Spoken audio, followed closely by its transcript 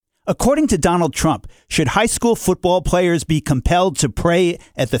According to Donald Trump, should high school football players be compelled to pray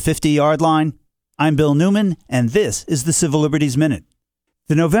at the 50-yard line? I'm Bill Newman, and this is the Civil Liberties Minute.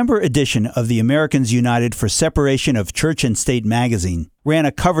 The November edition of the Americans United for Separation of Church and State magazine ran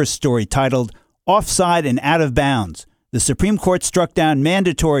a cover story titled, "Offside and Out of Bounds. The Supreme Court struck down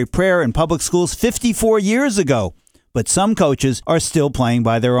mandatory prayer in public schools 54 years ago, but some coaches are still playing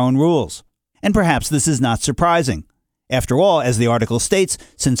by their own rules." And perhaps this is not surprising. After all, as the article states,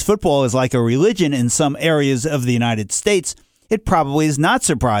 since football is like a religion in some areas of the United States, it probably is not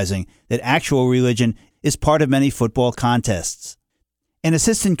surprising that actual religion is part of many football contests. An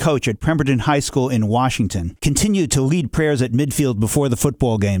assistant coach at Pemberton High School in Washington continued to lead prayers at midfield before the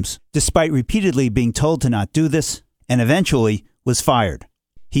football games, despite repeatedly being told to not do this, and eventually was fired.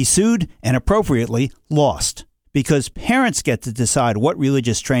 He sued and appropriately lost, because parents get to decide what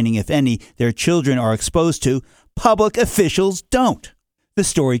religious training, if any, their children are exposed to. Public officials don't. The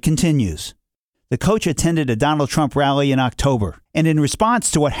story continues. The coach attended a Donald Trump rally in October, and in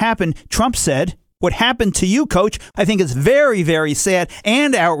response to what happened, Trump said, "What happened to you, coach, I think is very, very sad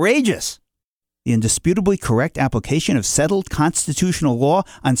and outrageous." The indisputably correct application of settled constitutional law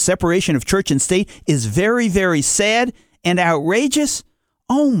on separation of church and state is very, very sad and outrageous?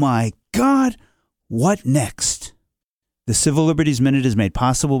 Oh my God, what next? The Civil Liberties Minute is made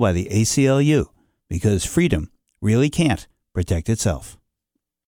possible by the ACLU, because freedom really can't protect itself.